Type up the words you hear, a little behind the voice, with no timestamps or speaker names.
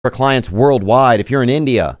our clients worldwide. If you're in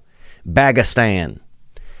India, Dagestan,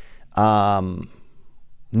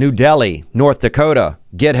 New Delhi, North Dakota,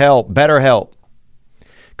 get help, BetterHelp.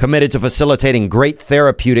 Committed to facilitating great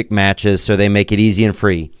therapeutic matches so they make it easy and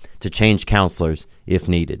free to change counselors if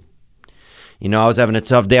needed. You know, I was having a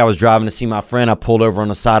tough day. I was driving to see my friend. I pulled over on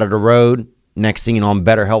the side of the road. Next thing you know, I'm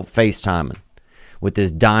BetterHelp FaceTiming with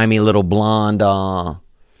this dimey little blonde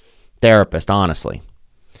therapist, honestly.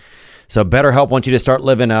 So BetterHelp wants you to start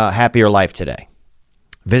living a happier life today.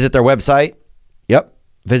 Visit their website. Yep.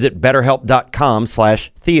 Visit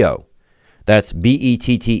BetterHelp.com/Theo. That's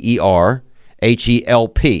BetterHelp.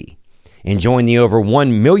 And join the over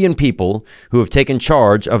 1 million people who have taken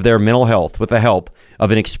charge of their mental health with the help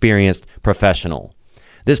of an experienced professional.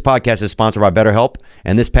 This podcast is sponsored by BetterHelp,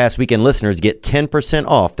 and this past weekend listeners get 10%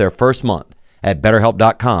 off their first month at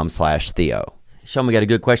BetterHelp.com/Theo. Sean, we got a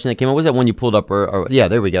good question that came up. Was that one you pulled up? Yeah,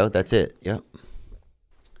 there we go. That's it. Yep.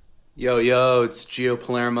 Yo, it's Gio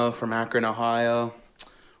Palermo from Akron, Ohio.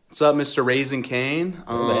 What's up, Mr. Raising Cane?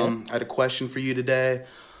 I had a question for you today.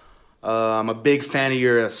 I'm a big fan of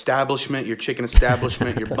your establishment, your chicken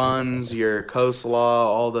establishment, your buns, your coleslaw,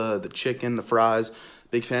 all the chicken, the fries.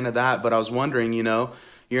 Big fan of that. But I was wondering, you know,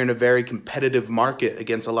 you're in a very competitive market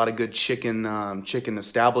against a lot of good chicken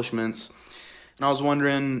establishments. And I was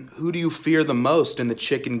wondering, who do you fear the most in the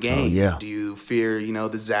chicken game? Oh, yeah. Do you fear, you know,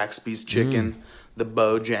 the Zaxby's chicken, the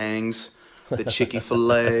Bojangles, the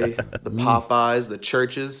Chick-fil-A, the Popeyes, the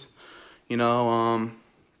Churches? You know,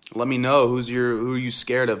 let me know who are you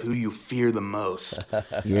scared of? Who do you fear the most?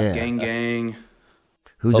 Yeah. Gang.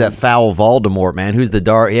 Who's that foul Voldemort, man? Who's the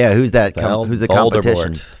dark? Yeah, who's that? Who's the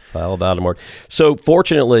competition? Foul Voldemort. So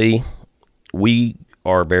fortunately, we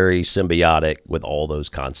are very symbiotic with all those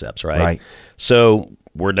concepts, right? Right. So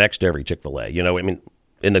we're next to every Chick-fil-A. You know, I mean,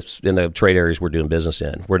 in the trade areas we're doing business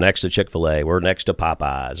in, we're next to Chick-fil-A, we're next to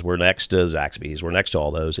Popeyes, we're next to Zaxby's, we're next to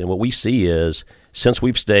all those. And what we see is, since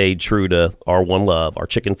we've stayed true to our one love, our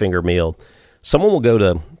chicken finger meal, someone will go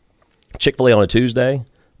to Chick-fil-A on a Tuesday,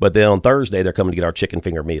 but then on Thursday they're coming to get our chicken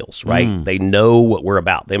finger meals, right? They know what we're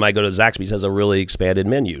about. They might go to Zaxby's, has a really expanded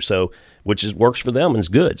menu, so which works for them and is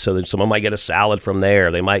good. So then someone might get a salad from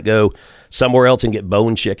there. They might go somewhere else and get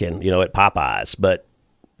bone chicken, you know, at Popeyes. But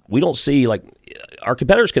we don't see, like, our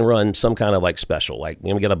competitors can run some kind of like special, like, you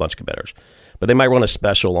know, we got a bunch of competitors, but they might run a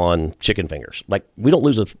special on chicken fingers. Like, we don't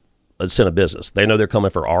lose a cent of business. They know they're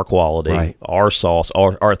coming for our quality, right, our sauce,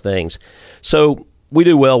 our things. So we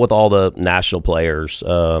do well with all the national players.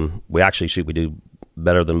 We do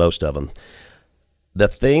better than most of them. The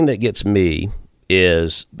thing that gets me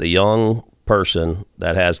is the young person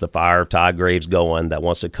that has the fire of Todd Graves going, that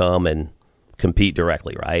wants to come and compete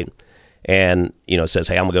directly, right? And, you know, says,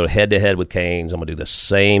 hey, I'm going to go head to head with Canes. I'm going to do the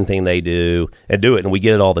same thing they do and do it. And we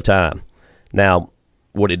get it all the time. Now,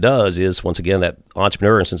 what it does is, once again, that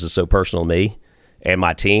entrepreneur instance is so personal to me and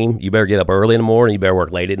my team. You better get up early in the morning. You better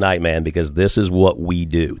work late at night, man, because this is what we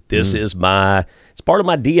do. This is it's part of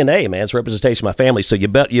my DNA, man. It's representation of my family. So you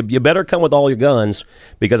better come with all your guns,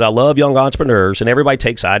 because I love young entrepreneurs, and everybody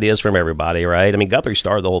takes ideas from everybody, right? I mean, Guthrie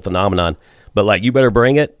started the whole phenomenon. But, like, you better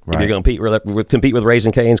bring it if you're going to compete with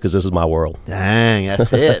Raising Canes, because this is my world. Dang,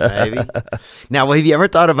 that's it, baby. Now, have you ever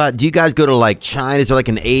thought about, do you guys go to, like, China? Is there, like,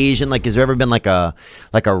 an Asian, like, has there ever been, like a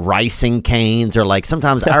Rising Canes? Or, like,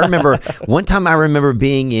 sometimes, I remember, one time I remember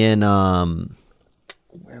being in,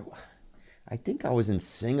 I think I was in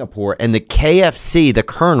Singapore, and the KFC, the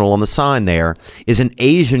Colonel on the sign there, is an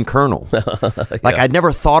Asian Colonel. Like, I'd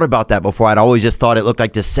never thought about that before. I'd always just thought it looked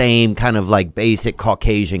like the same kind of, like, basic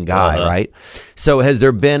Caucasian guy, right? So has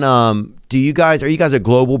there been, are you guys a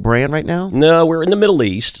global brand right now? No, we're in the Middle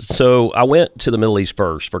East. So I went to the Middle East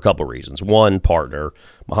first for a couple of reasons. One, partner,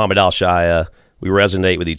 Mohammed Al Shaya. We resonate with